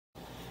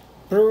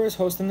Brewers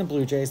hosting the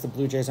Blue Jays. The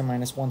Blue Jays are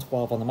minus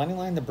 112 on the money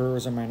line. The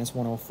Brewers are minus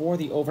 104.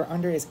 The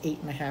over-under is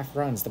 8.5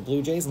 runs. The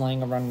Blue Jays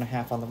laying a run and a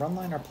half on the run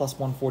line are plus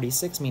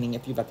 146, meaning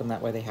if you bet them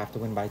that way, they have to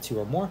win by 2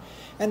 or more.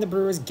 And the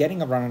Brewers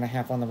getting a run and a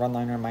half on the run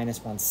line are minus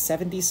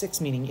 176,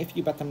 meaning if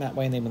you bet them that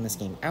way and they win this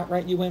game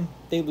outright, you win.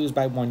 They lose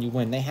by 1, you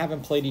win. They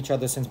haven't played each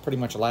other since pretty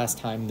much last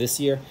time this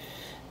year.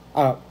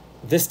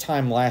 This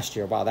time last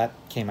year. Wow, that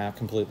came out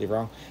completely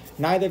wrong.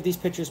 Neither of these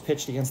pitchers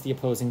pitched against the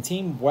opposing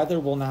team. Weather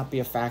will not be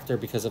a factor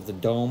because of the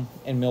dome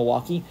in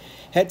Milwaukee.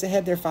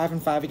 Head-to-head, they're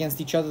 5-5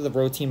 against each other. The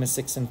road team is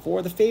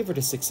 6-4. The favorite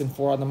is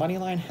 6-4 on the money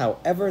line.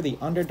 However, the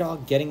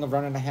underdog getting a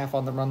run and a half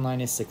on the run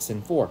line is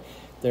 6-4.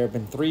 There have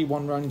been 3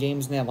 one-run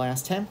games in their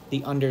last 10.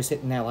 The under is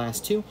hitting their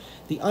last 2.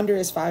 The under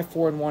is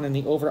 5-4-1, and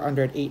the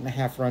over-under at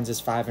 8.5 runs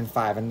is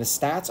 5-5. And the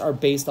stats are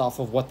based off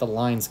of what the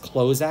lines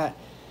close at,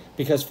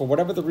 because for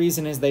whatever the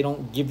reason is, they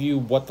don't give you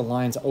what the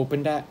lines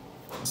opened at.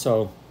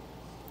 So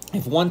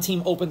if one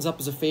team opens up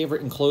as a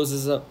favorite and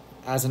closes up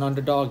as an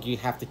underdog, you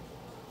have to,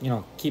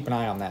 keep an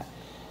eye on that.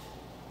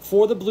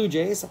 For the Blue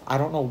Jays, I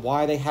don't know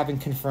why they haven't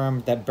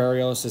confirmed that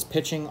Berrios is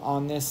pitching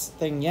on this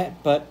thing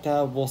yet, but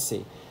we'll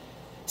see.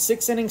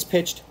 6 innings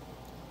pitched,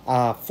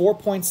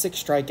 4.6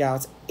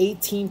 strikeouts,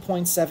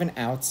 18.7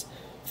 outs,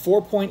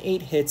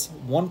 4.8 hits,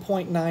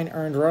 1.9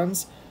 earned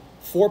runs,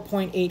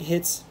 4.8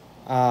 hits,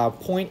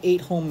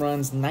 0.8 home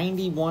runs,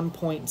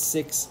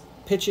 91.6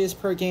 pitches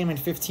per game, and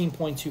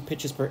 15.2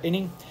 pitches per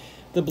inning.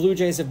 The Blue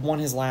Jays have won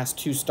his last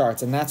 2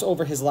 starts, and that's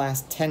over his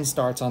last 10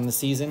 starts on the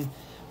season.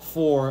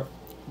 For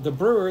the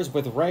Brewers,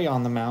 with Ray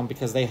on the mound,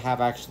 because they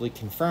have actually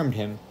confirmed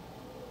him,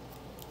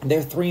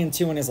 they're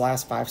 3-2 in his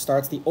last 5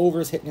 starts. The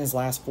over is hitting his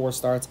last 4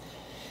 starts,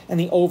 and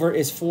the over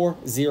is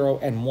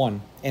 4-0-1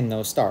 in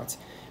those starts.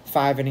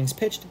 5 innings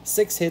pitched,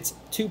 6 hits,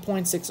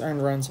 2.6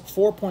 earned runs,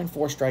 4.4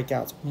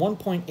 strikeouts,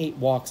 1.8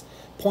 walks,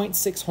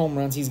 0.6 home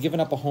runs. He's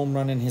given up a home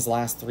run in his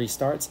last 3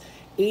 starts,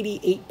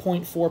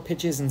 88.4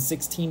 pitches and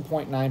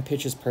 16.9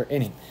 pitches per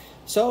inning.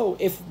 So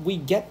if we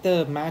get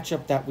the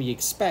matchup that we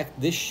expect,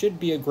 this should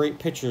be a great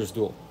pitcher's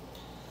duel.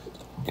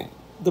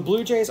 The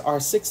Blue Jays are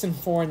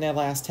 6-4 in their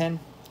last 10,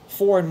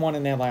 4-1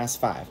 in their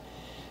last 5.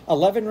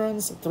 11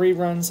 runs, 3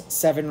 runs,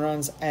 7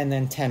 runs, and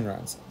then 10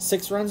 runs.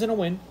 6 runs and a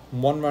win,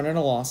 1 run and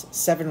a loss,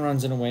 7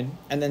 runs and a win,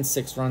 and then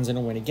 6 runs and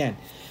a win again.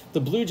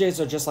 The Blue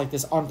Jays are just like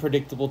this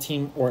unpredictable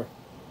team, or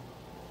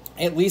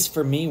at least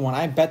for me, when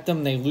I bet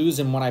them, they lose,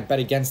 and when I bet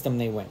against them,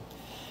 they win.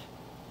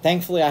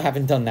 Thankfully, I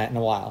haven't done that in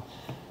a while.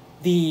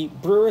 The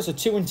Brewers are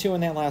 2-2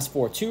 in their last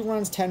 4. 2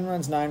 runs, 10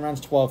 runs, 9 runs,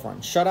 12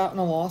 runs. Shutout and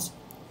a loss,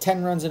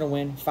 10 runs and a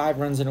win, 5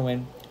 runs and a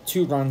win,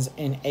 2 runs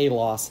in a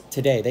loss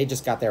today. They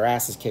just got their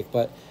asses kicked,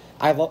 but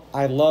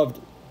I loved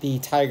the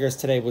Tigers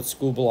today with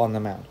Skubal on the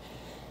mound.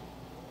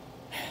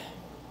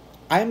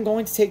 I am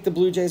going to take the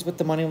Blue Jays with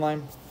the money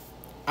line.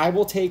 I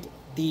will take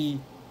the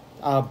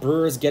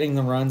Brewers getting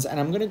the runs,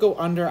 and I'm going to go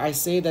under. I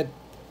say that,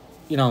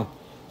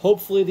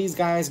 hopefully these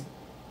guys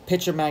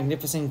pitch a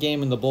magnificent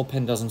game and the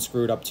bullpen doesn't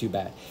screw it up too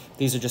bad.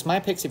 These are just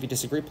my picks. If you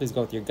disagree, please go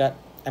with your gut,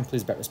 and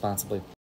please bet responsibly.